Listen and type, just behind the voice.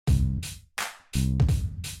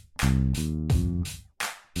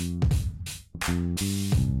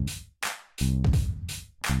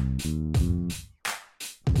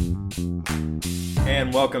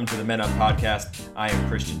and welcome to the Men Up Podcast. I am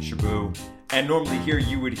Christian Shaboo, and normally here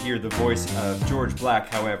you would hear the voice of George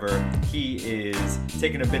Black. However, he is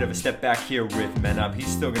taking a bit of a step back here with Men Up. He's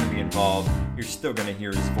still going to be involved. You're still going to hear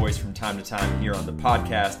his voice from time to time here on the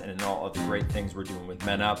podcast and in all of the great things we're doing with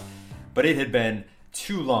Men Up. But it had been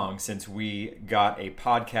too long since we got a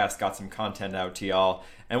podcast, got some content out to y'all,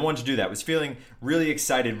 and wanted to do that. Was feeling really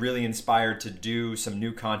excited, really inspired to do some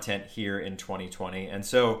new content here in 2020. And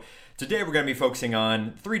so today we're going to be focusing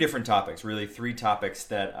on three different topics, really three topics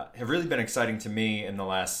that have really been exciting to me in the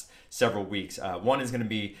last several weeks. One is going to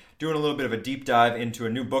be doing a little bit of a deep dive into a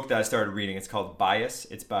new book that I started reading. It's called Bias.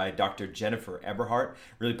 It's by Dr. Jennifer Eberhardt.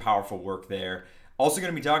 Really powerful work there. Also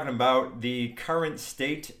going to be talking about the current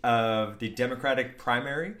state of the Democratic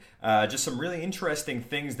primary, just some really interesting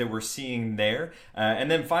things that we're seeing there.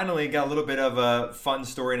 And then finally, got a little bit of a fun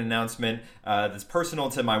story and announcement that's personal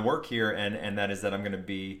to my work here, and that is that I'm going to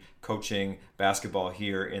be coaching basketball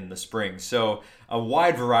here in the spring. So a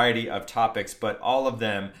wide variety of topics, but all of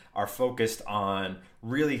them are focused on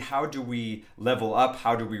really how do we level up,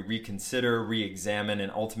 how do we reconsider, re-examine,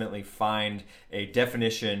 and ultimately find a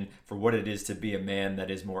definition for what it is to be a man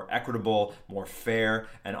that is more equitable, more fair,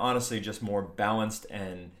 and honestly just more balanced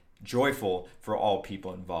and joyful for all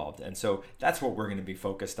people involved. And so that's what we're going to be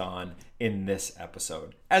focused on in this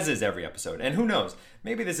episode, as is every episode. And who knows,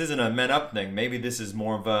 maybe this isn't a Men Up thing. Maybe this is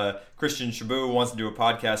more of a Christian Shaboo who wants to do a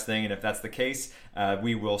podcast thing. And if that's the case,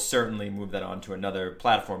 we will certainly move that on to another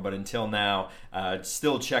platform. But until now,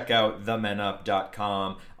 still check out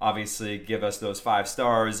themenup.com. Obviously, give us those 5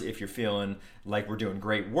 stars if you're feeling like we're doing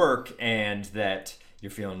great work and that you're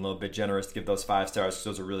feeling a little bit generous to give those 5 stars, because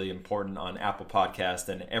those are really important on Apple Podcast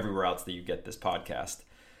and everywhere else that you get this podcast.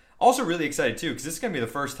 Also really excited too, because this is going to be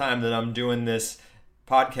the first time that I'm doing this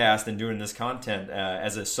podcast and doing this content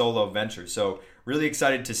as a solo venture. So really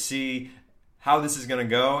excited to see how this is going to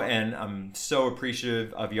go, and I'm so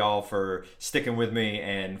appreciative of y'all for sticking with me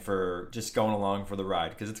and for just going along for the ride,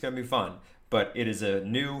 because it's going to be fun. But it is a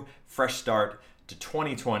new, fresh start to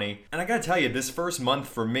 2020. And I got to tell you, this first month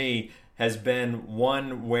for me has been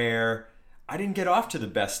one where I didn't get off to the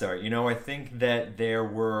best start. You know, I think that there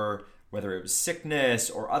were, whether it was sickness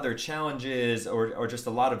or other challenges or just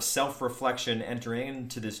a lot of self-reflection entering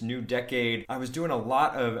into this new decade, I was doing a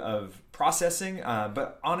lot of processing,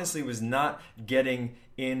 but honestly was not getting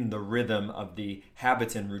in the rhythm of the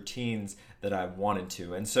habits and routines that I wanted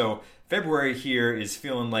to. And so February here is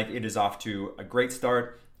feeling like it is off to a great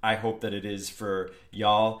start. I hope that it is for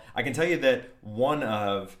y'all. I can tell you that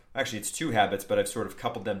actually it's 2 habits, but I've sort of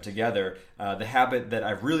coupled them together. The habit that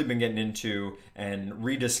I've really been getting into and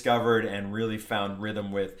rediscovered and really found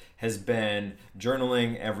rhythm with has been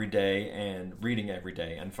journaling every day and reading every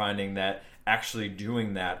day, and finding that actually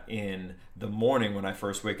doing that in the morning when I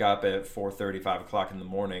first wake up at 4:30, 5 o'clock in the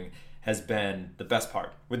morning has been the best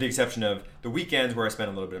part, with the exception of the weekends where I spend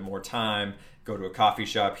a little bit more time, go to a coffee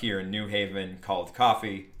shop here in New Haven called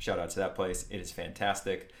Coffee. Shout out to that place. It is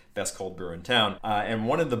fantastic. Best cold brew in town. And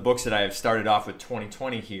one of the books that I have started off with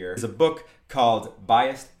 2020 here is a book called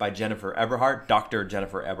Bias by Jennifer Eberhardt, Dr.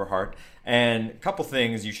 Jennifer Eberhardt. And a couple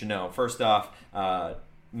things you should know. First off,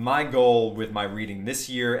 my goal with my reading this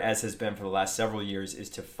year, as has been for the last several years, is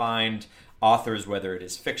to find authors, whether it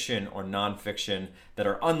is fiction or nonfiction, that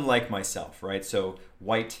are unlike myself, right? So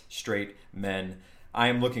white, straight men. I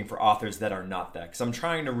am looking for authors that are not that, because I'm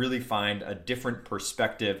trying to really find a different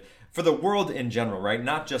perspective for the world in general, right?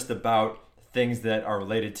 Not just about things that are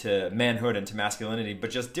related to manhood and to masculinity, but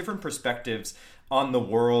just different perspectives on the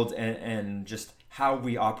world and just how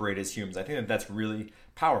we operate as humans. I think that that's really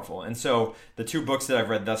powerful. And so the 2 books that I've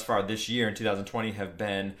read thus far this year in 2020 have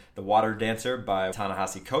been The Water Dancer by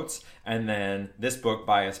Ta-Nehisi Coates, and then this book,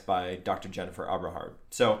 Bias by Dr. Jennifer Eberhardt.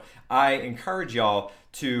 So I encourage y'all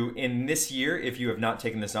to, in this year, if you have not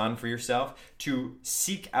taken this on for yourself, to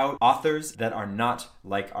seek out authors that are not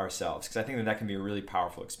like ourselves, because I think that that can be a really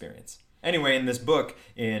powerful experience. Anyway, in this book,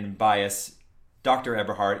 in Bias, Dr.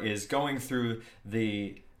 Eberhardt is going through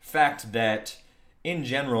the fact that in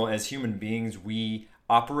general, as human beings, we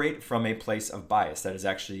operate from a place of bias. That is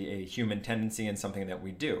actually a human tendency and something that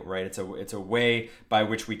we do, right? It's a way by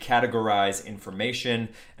which we categorize information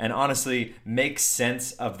and honestly make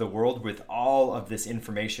sense of the world with all of this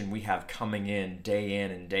information we have coming in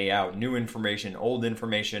and day out. New information, old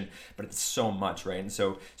information, but it's so much, right? And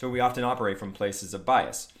so we often operate from places of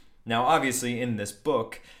bias. Now, obviously, in this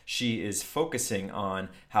book, she is focusing on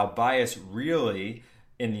how bias really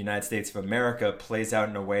in the United States of America plays out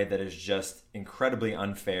in a way that is just incredibly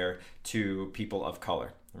unfair to people of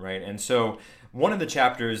color, right? And so One of the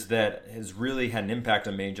chapters that has really had an impact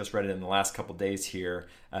on me, just read it in the last couple days here,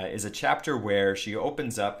 is a chapter where she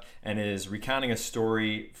opens up and is recounting a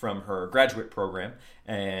story from her graduate program.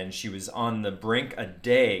 And she was on the brink, a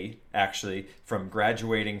day actually, from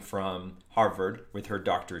graduating from Harvard with her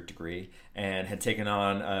doctorate degree, and had taken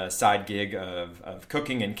on a side gig of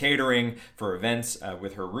cooking and catering for events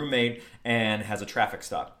with her roommate, and has a traffic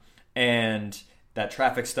stop. And that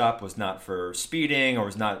traffic stop was not for speeding or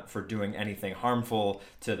was not for doing anything harmful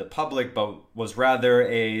to the public, but was rather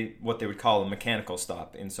what they would call a mechanical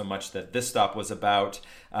stop, in so much that this stop was about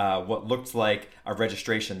what looked like a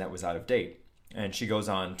registration that was out of date. And she goes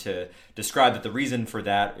on to describe that the reason for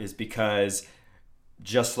that is because,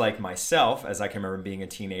 just like myself, as I can remember being a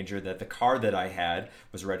teenager, that the car that I had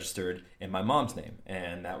was registered in my mom's name,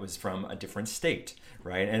 and that was from a different state,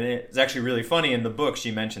 right? And it's actually really funny. In the book, she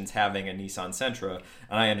mentions having a Nissan Sentra,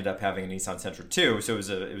 and I ended up having a Nissan Sentra too, so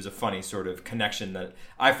it was a funny sort of connection that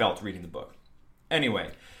I felt reading the book.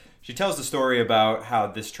 Anyway, she tells the story about how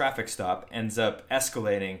this traffic stop ends up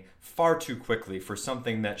escalating far too quickly for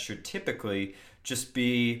something that should typically just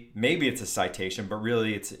be, maybe it's a citation, but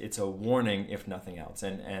really it's a warning if nothing else.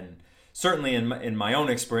 And certainly in my own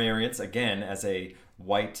experience, again, as a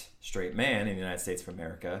white straight man in the United States of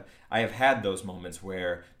America, I have had those moments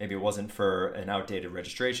where maybe it wasn't for an outdated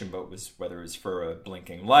registration, but whether it was for a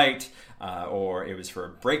blinking light or it was for a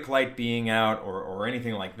brake light being out or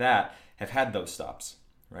anything like that, have had those stops,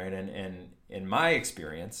 right? And in my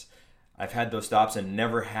experience, I've had those stops and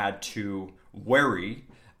never had to worry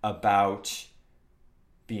about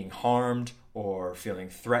being harmed or feeling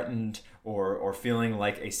threatened or feeling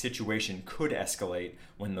like a situation could escalate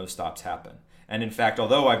when those stops happen. And in fact,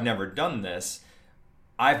 although I've never done this,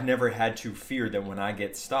 I've never had to fear that when I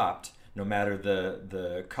get stopped, no matter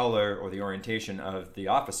the color or the orientation of the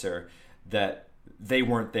officer, that they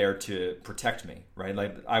weren't there to protect me, right?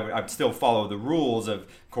 Like I'd still follow the rules of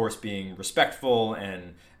course, being respectful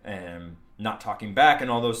and not talking back and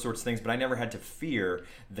all those sorts of things, but I never had to fear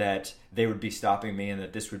that they would be stopping me and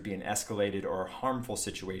that this would be an escalated or harmful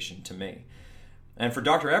situation to me. And for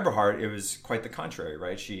Dr. Eberhardt, it was quite the contrary,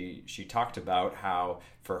 right? She talked about how,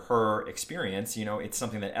 for her experience, it's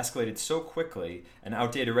something that escalated so quickly, an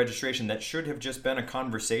outdated registration that should have just been a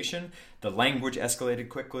conversation. The language escalated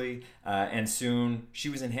quickly, and soon she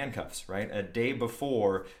was in handcuffs, right? A day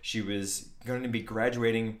before, she was going to be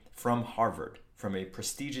graduating from Harvard, from a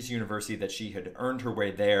prestigious university that she had earned her way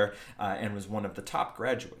there and was one of the top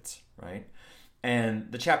graduates, right?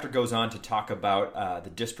 And the chapter goes on to talk about the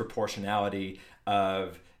disproportionality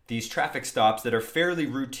of these traffic stops that are fairly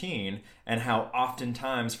routine and how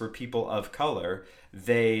oftentimes for people of color,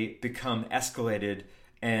 they become escalated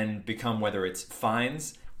and become, whether it's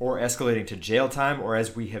fines or escalating to jail time, or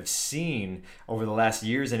as we have seen over the last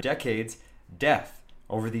years and decades, death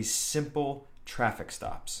over these simple traffic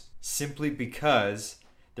stops, simply because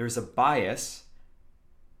there's a bias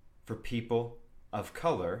for people of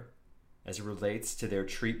color as it relates to their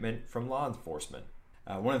treatment from law enforcement.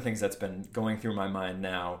 One of the things that's been going through my mind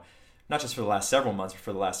now, not just for the last several months, but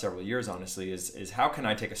for the last several years, honestly, is how can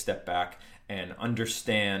I take a step back and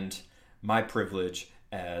understand my privilege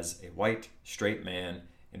as a white, straight man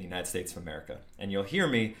in the United States of America. And you'll hear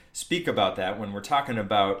me speak about that when we're talking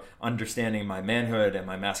about understanding my manhood and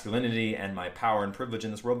my masculinity and my power and privilege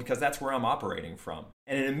in this world, because that's where I'm operating from.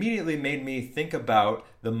 And it immediately made me think about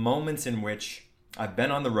the moments in which I've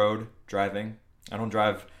been on the road driving. I don't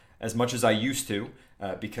drive as much as I used to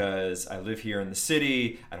because I live here in the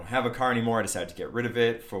city. I don't have a car anymore. I decided to get rid of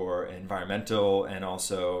it for environmental and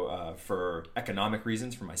also for economic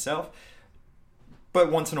reasons for myself.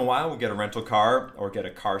 But once in a while, we'll get a rental car or get a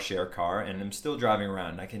car share car, and I'm still driving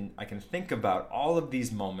around. I can think about all of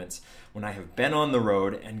these moments when I have been on the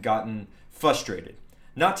road and gotten frustrated.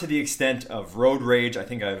 Not to the extent of road rage. I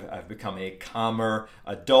think I've become a calmer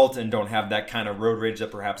adult and don't have that kind of road rage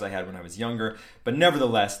that perhaps I had when I was younger. But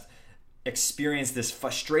nevertheless, experience this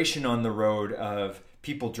frustration on the road of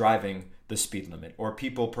people driving the speed limit, or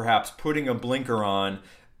people perhaps putting a blinker on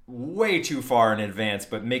way too far in advance,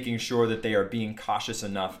 but making sure that they are being cautious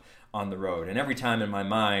enough on the road. And every time in my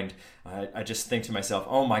mind, I just think to myself,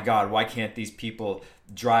 oh my God, why can't these people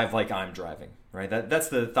drive like I'm driving, right? That's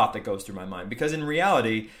the thought that goes through my mind. Because in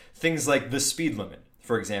reality, things like the speed limit,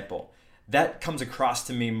 for example, that comes across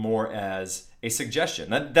to me more as a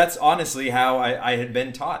suggestion. That's honestly how I had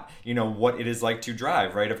been taught, what it is like to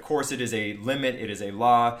drive, right? Of course, it is a limit, it is a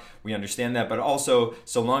law, we understand that, but also,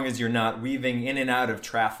 so long as you're not weaving in and out of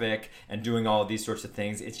traffic and doing all of these sorts of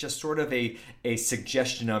things, it's just sort of a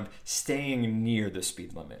suggestion of staying near the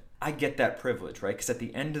speed limit. I get that privilege, right? Because at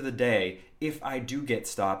the end of the day, if I do get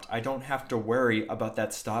stopped, I don't have to worry about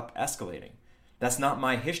that stop escalating. That's not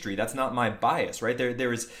my history. That's not my bias, right?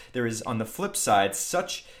 There is on the flip side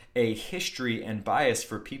such a history and bias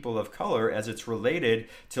for people of color as it's related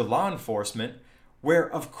to law enforcement,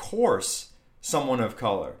 where of course someone of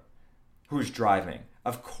color who's driving,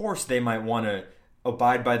 of course they might want to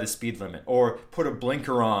abide by the speed limit or put a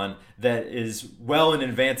blinker on that is well in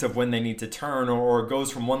advance of when they need to turn, or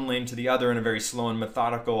goes from one lane to the other in a very slow and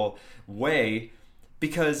methodical way,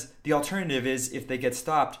 because the alternative is if they get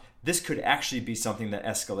stopped, this could actually be something that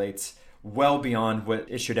escalates well beyond what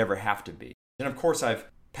it should ever have to be. And of course, I've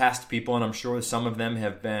passed people, and I'm sure some of them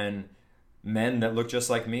have been men that look just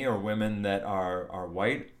like me or women that are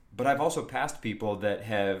white, but I've also passed people that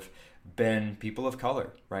have been people of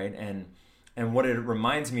color, right? And what it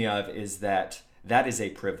reminds me of is that is a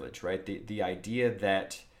privilege, right? The idea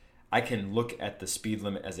that I can look at the speed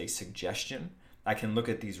limit as a suggestion. I can look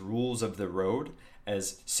at these rules of the road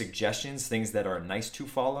as suggestions, things that are nice to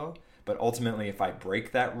follow. But ultimately, if I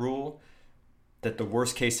break that rule, that the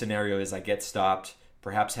worst case scenario is I get stopped,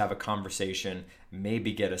 perhaps have a conversation,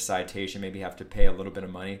 maybe get a citation, maybe have to pay a little bit of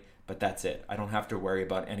money, but that's it. I don't have to worry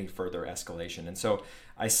about any further escalation. And so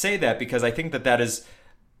I say that because I think that is,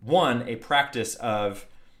 one, a practice of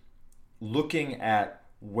looking at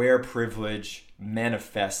where privilege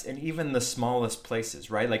manifests in even the smallest places,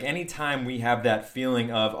 right? Like anytime we have that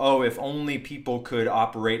feeling of, oh, if only people could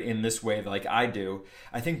operate in this way like I do,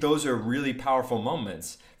 I think those are really powerful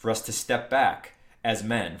moments for us to step back as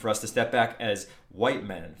men, for us to step back as white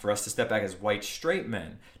men, for us to step back as white straight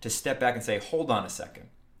men, to step back and say, hold on a second.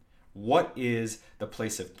 What is the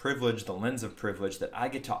place of privilege, the lens of privilege that I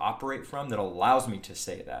get to operate from that allows me to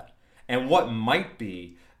say that? And what might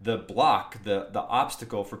be the block, the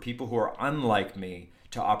obstacle for people who are unlike me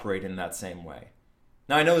to operate in that same way?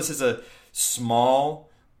 Now, I know this is a small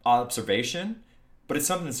observation, but it's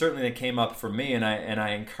something certainly that came up for me, and I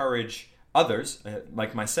encourage others,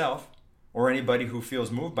 like myself, or anybody who feels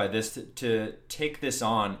moved by this to take this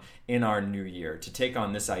on in our new year, to take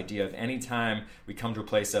on this idea of anytime we come to a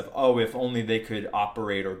place of, oh, if only they could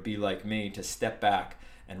operate or be like me, to step back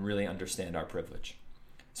and really understand our privilege.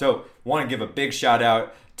 So want to give a big shout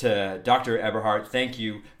out to Dr. Eberhardt. Thank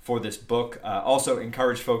you for this book. Also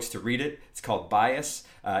encourage folks to read it. It's called Bias.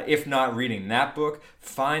 If not reading that book,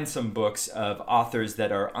 find some books of authors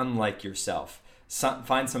that are unlike yourself.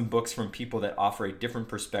 Find some books from people that offer a different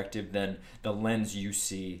perspective than the lens you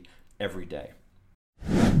see every day.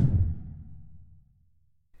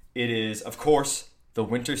 It is, of course, the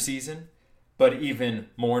winter season, but even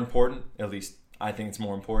more important, at least I think it's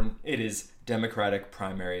more important, it is Democratic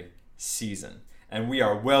primary season. And we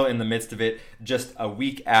are well in the midst of it, just a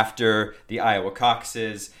week after the Iowa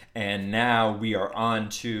caucuses, and now we are on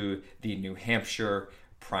to the New Hampshire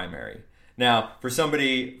primary. Now, for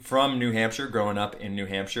somebody from New Hampshire, growing up in New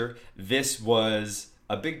Hampshire, this was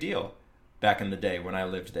a big deal back in the day when I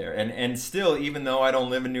lived there. And still, even though I don't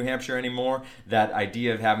live in New Hampshire anymore, that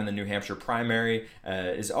idea of having the New Hampshire primary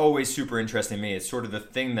is always super interesting to me. It's sort of the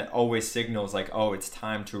thing that always signals like, oh, it's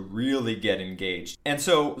time to really get engaged. And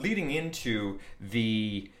so leading into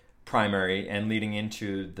the primary and leading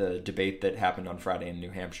into the debate that happened on Friday in New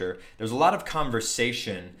Hampshire, there's a lot of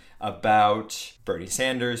conversation about Bernie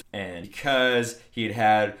Sanders, and because he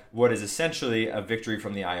had what is essentially a victory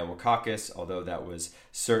from the Iowa caucus, although that was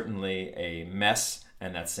certainly a mess,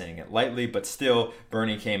 and that's saying it lightly, but still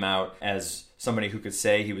Bernie came out as somebody who could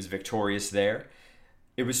say he was victorious there.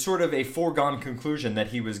 It was sort of a foregone conclusion that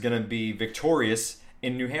he was going to be victorious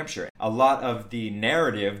in New Hampshire. A lot of the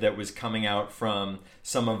narrative that was coming out from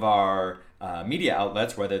some of our media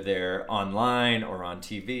outlets, whether they're online or on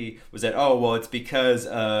TV, was that, oh, well, it's because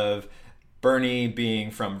of Bernie being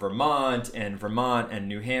from Vermont and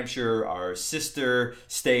New Hampshire are sister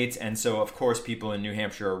states, and so, of course, people in New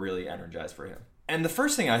Hampshire are really energized for him. And the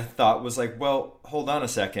first thing I thought was like, well, hold on a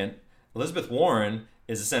second. Elizabeth Warren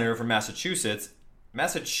is a senator from Massachusetts.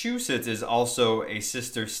 Massachusetts is also a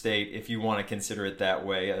sister state, if you want to consider it that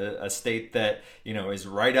way, a state that, is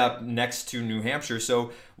right up next to New Hampshire.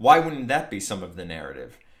 So why wouldn't that be some of the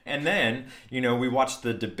narrative? And then, we watched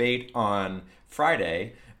the debate on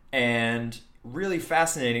Friday, and really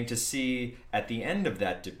fascinating to see at the end of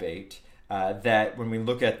that debate that when we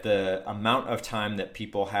look at the amount of time that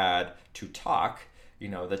people had to talk,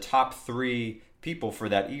 the top three people for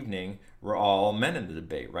that evening were all men in the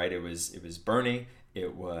debate, right? It was Bernie,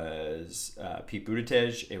 it was Pete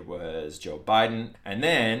Buttigieg, it was Joe Biden, and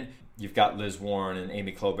then you've got Liz Warren and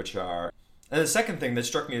Amy Klobuchar. And the second thing that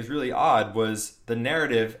struck me as really odd was the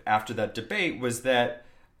narrative after that debate was that,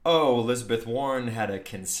 oh, Elizabeth Warren had a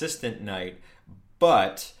consistent night,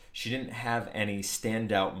 but she didn't have any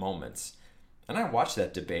standout moments. And I watched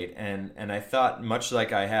that debate, and I thought, much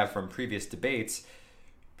like I have from previous debates,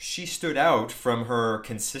 she stood out from her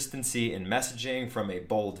consistency in messaging, from a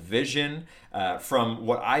bold vision, from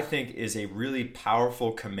what I think is a really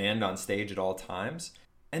powerful command on stage at all times.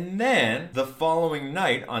 And then the following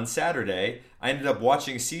night on Saturday, I ended up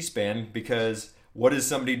watching C-SPAN because what does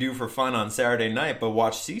somebody do for fun on Saturday night but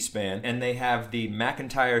watch C-SPAN? And they have the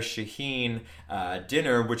McIntyre-Shaheen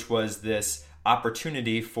dinner, which was this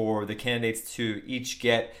opportunity for the candidates to each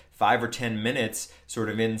get 5 or 10 minutes sort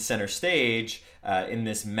of in center stage in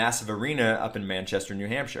this massive arena up in Manchester, New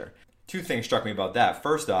Hampshire. Two things struck me about that.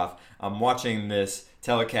 First off, I'm watching this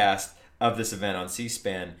telecast of this event on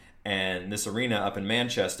C-SPAN, and this arena up in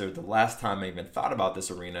Manchester, the last time I even thought about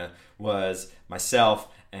this arena was myself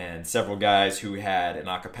and several guys who had an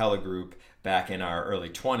a cappella group back in our early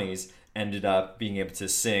 20s ended up being able to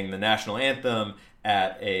sing the national anthem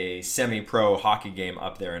at a semi-pro hockey game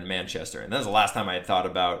up there in Manchester. And that was the last time I had thought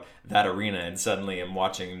about that arena, and suddenly I'm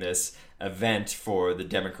watching this event for the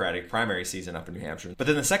Democratic primary season up in New Hampshire. But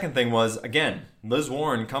then the second thing was, again, Liz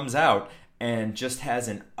Warren comes out and just has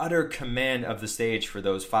an utter command of the stage for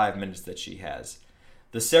those 5 minutes that she has.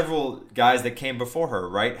 The several guys that came before her,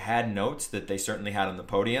 right, had notes that they certainly had on the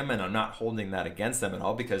podium, and I'm not holding that against them at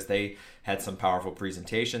all because they had some powerful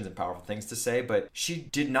presentations and powerful things to say, but she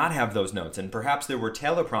did not have those notes, and perhaps there were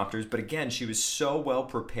teleprompters, but again, she was so well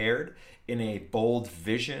prepared in a bold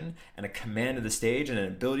vision and a command of the stage and an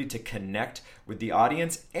ability to connect with the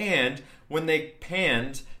audience, and when they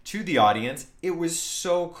panned to the audience, it was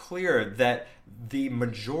so clear that the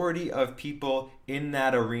majority of people in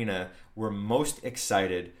that arena were most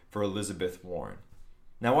excited for Elizabeth Warren.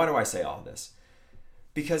 Now, why do I say all this?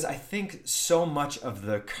 Because I think so much of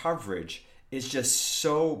the coverage is just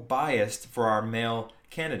so biased for our male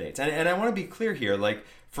candidates. And I want to be clear here, like,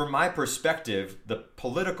 from my perspective, the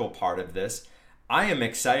political part of this, I am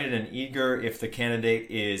excited and eager if the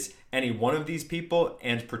candidate is any one of these people,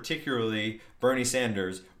 and particularly Bernie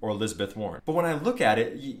Sanders or Elizabeth Warren. But when I look at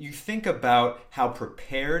it, you think about how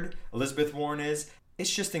prepared Elizabeth Warren is.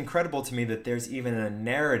 It's just incredible to me that there's even a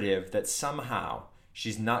narrative that somehow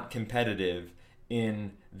she's not competitive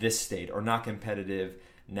in this state or not competitive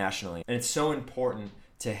nationally. And it's so important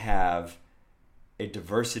to have a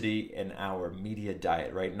diversity in our media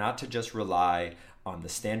diet, right? Not to just rely on the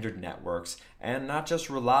standard networks and not just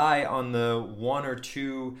rely on the one or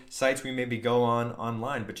two sites we maybe go on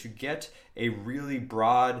online, but to get a really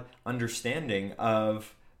broad understanding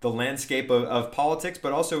of the landscape of politics,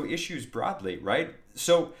 but also issues broadly, right?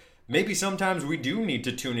 So maybe sometimes we do need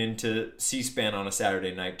to tune into C-SPAN on a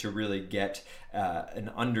Saturday night to really get an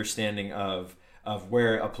understanding of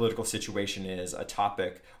where a political situation is, a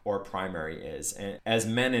topic, or a primary is. And as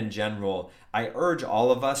men in general, I urge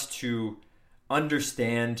all of us to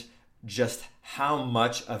understand just how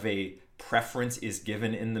much of a preference is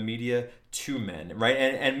given in the media to men, right?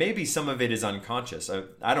 And maybe some of it is unconscious.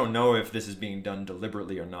 I don't know if this is being done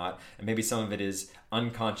deliberately or not, and maybe some of it is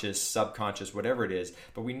unconscious, subconscious, whatever it is,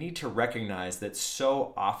 but we need to recognize that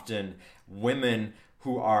so often women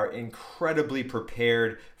who are incredibly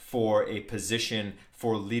prepared for a position,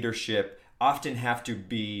 for leadership, often have to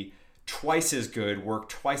be twice as good, work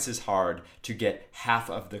twice as hard to get half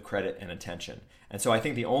of the credit and attention. And so I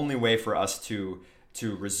think the only way for us to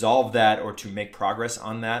resolve that or to make progress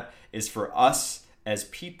on that is for us as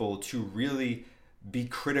people to really be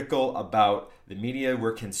critical about the media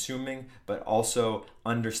we're consuming, but also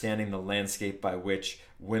understanding the landscape by which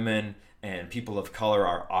women and people of color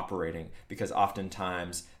are operating, because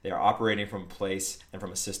oftentimes they are operating from a place and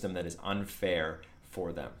from a system that is unfair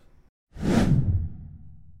for them.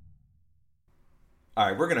 All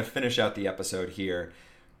right, we're going to finish out the episode here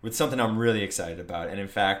with something I'm really excited about. And in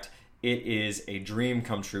fact, it is a dream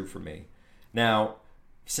come true for me. Now,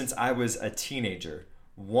 since I was a teenager,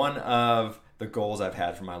 one of the goals I've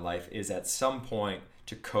had for my life is at some point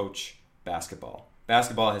to coach basketball.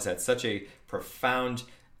 Basketball has had such a profound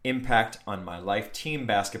impact on my life, team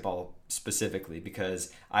basketball specifically,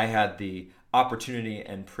 because I had the opportunity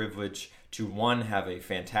and privilege to, one, have a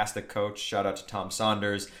fantastic coach. Shout out to Tom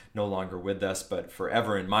Saunders, no longer with us, but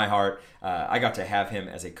forever in my heart. I got to have him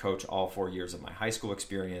as a coach all 4 years of my high school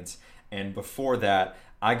experience. And before that,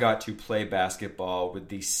 I got to play basketball with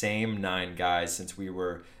the same 9 guys since we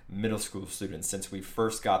were middle school students, since we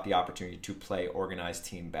first got the opportunity to play organized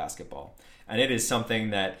team basketball. And it is something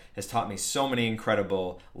that has taught me so many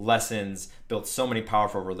incredible lessons, built so many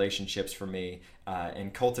powerful relationships for me,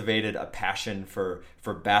 and cultivated a passion for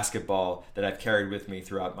basketball that I've carried with me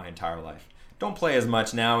throughout my entire life. Don't play as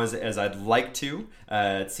much now as I'd like to.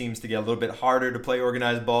 It seems to get a little bit harder to play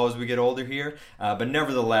organized ball as we get older here. But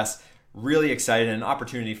nevertheless, really excited, and an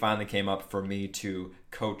opportunity finally came up for me to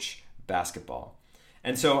coach basketball.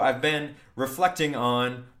 And so I've been reflecting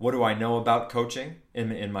on what do I know about coaching.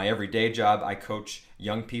 In my everyday job, I coach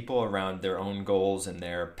young people around their own goals and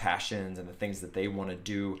their passions and the things that they want to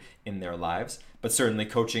do in their lives. But certainly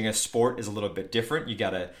coaching a sport is a little bit different. You got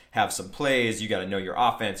to have some plays. You got to know your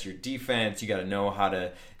offense, your defense. You got to know how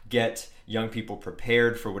to get young people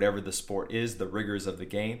prepared for whatever the sport is, the rigors of the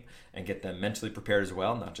game, and get them mentally prepared as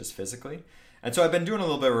well, not just physically. And so I've been doing a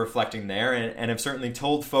little bit of reflecting there, and have certainly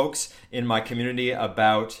told folks in my community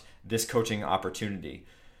about this coaching opportunity.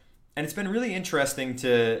 And it's been really interesting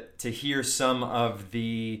to hear some of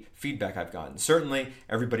the feedback I've gotten. Certainly,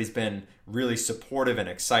 everybody's been really supportive and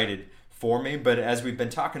excited for me, but as we've been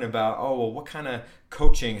talking about, what kind of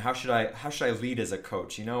coaching, how should I lead as a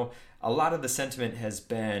coach? A lot of the sentiment has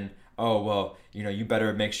been, you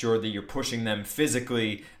better make sure that you're pushing them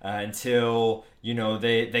physically until,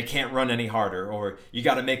 they can't run any harder, or you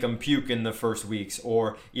got to make them puke in the first weeks.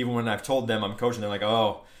 Or even when I've told them I'm coaching, they're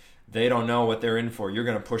like, they don't know what they're in for. You're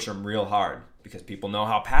going to push them real hard, because people know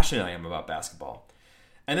how passionate I am about basketball.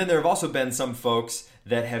 And then there have also been some folks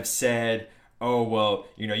that have said,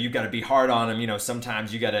 you've got to be hard on them.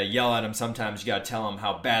 Sometimes you got to yell at them. Sometimes you got to tell them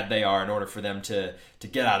how bad they are in order for them to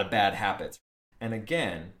get out of bad habits. And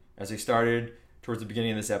again, as I started towards the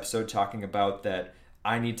beginning of this episode talking about that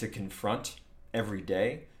I need to confront every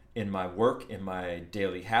day in my work, in my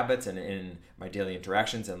daily habits, and in my daily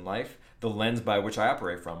interactions in life, the lens by which I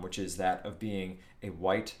operate from, which is that of being a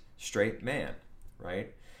white, straight man,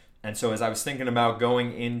 right? And so as I was thinking about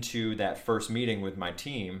going into that first meeting with my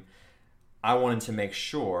team, I wanted to make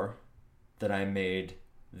sure that I made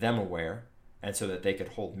them aware, and so that they could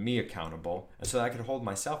hold me accountable, and so that I could hold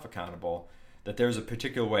myself accountable, that there's a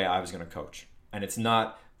particular way I was going to coach. And it's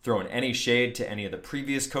not throwing any shade to any of the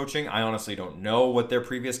previous coaching. I honestly don't know what their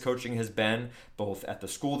previous coaching has been, both at the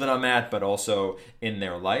school that I'm at, but also in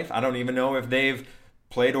their life. I don't even know if they've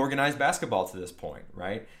played organized basketball to this point,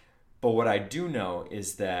 right? But what I do know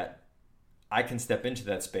is that I can step into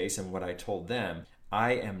that space, and what I told them,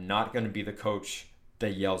 I am not going to be the coach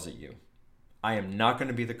that yells at you. I am not going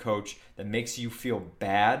to be the coach that makes you feel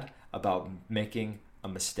bad about making a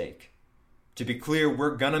mistake. To be clear,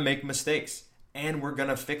 we're going to make mistakes, and we're going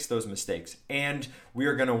to fix those mistakes, and we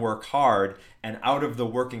are going to work hard, and out of the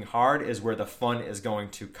working hard is where the fun is going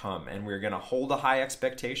to come, and we're going to hold a high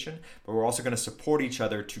expectation, but we're also going to support each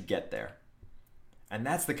other to get there. And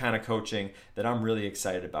that's the kind of coaching that I'm really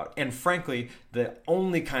excited about. And frankly, the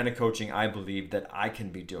only kind of coaching I believe that I can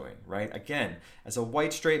be doing, right? Again, as a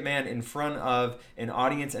white straight man in front of an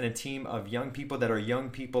audience and a team of young people that are young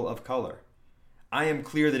people of color. I am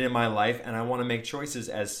clear that in my life, and I want to make choices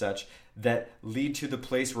as such that lead to the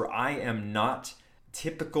place where I am not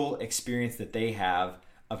typical experience that they have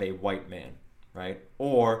of a white man, right?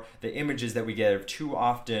 Or the images that we get of too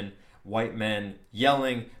often white men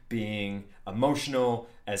yelling, being emotional.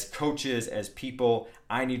 As coaches, as people,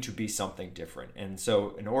 I need to be something different. And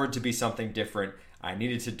so in order to be something different, I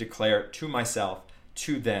needed to declare it to myself,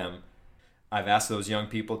 to them. I've asked those young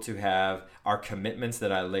people to have our commitments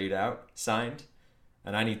that I laid out signed,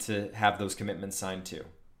 and I need to have those commitments signed too.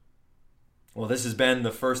 Well, this has been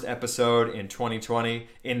the first episode in 2020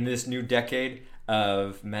 in this new decade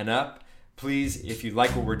of Men Up. Please, if you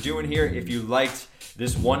like what we're doing here, if you liked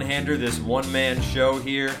this one-hander, this one-man show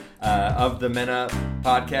here of the Men Up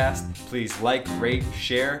podcast, please like, rate,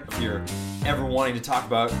 share. If you're ever wanting to talk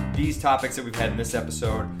about these topics that we've had in this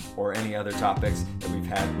episode or any other topics that we've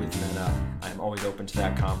had with Men Up, I'm always open to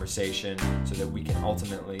that conversation so that we can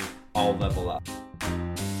ultimately all level up.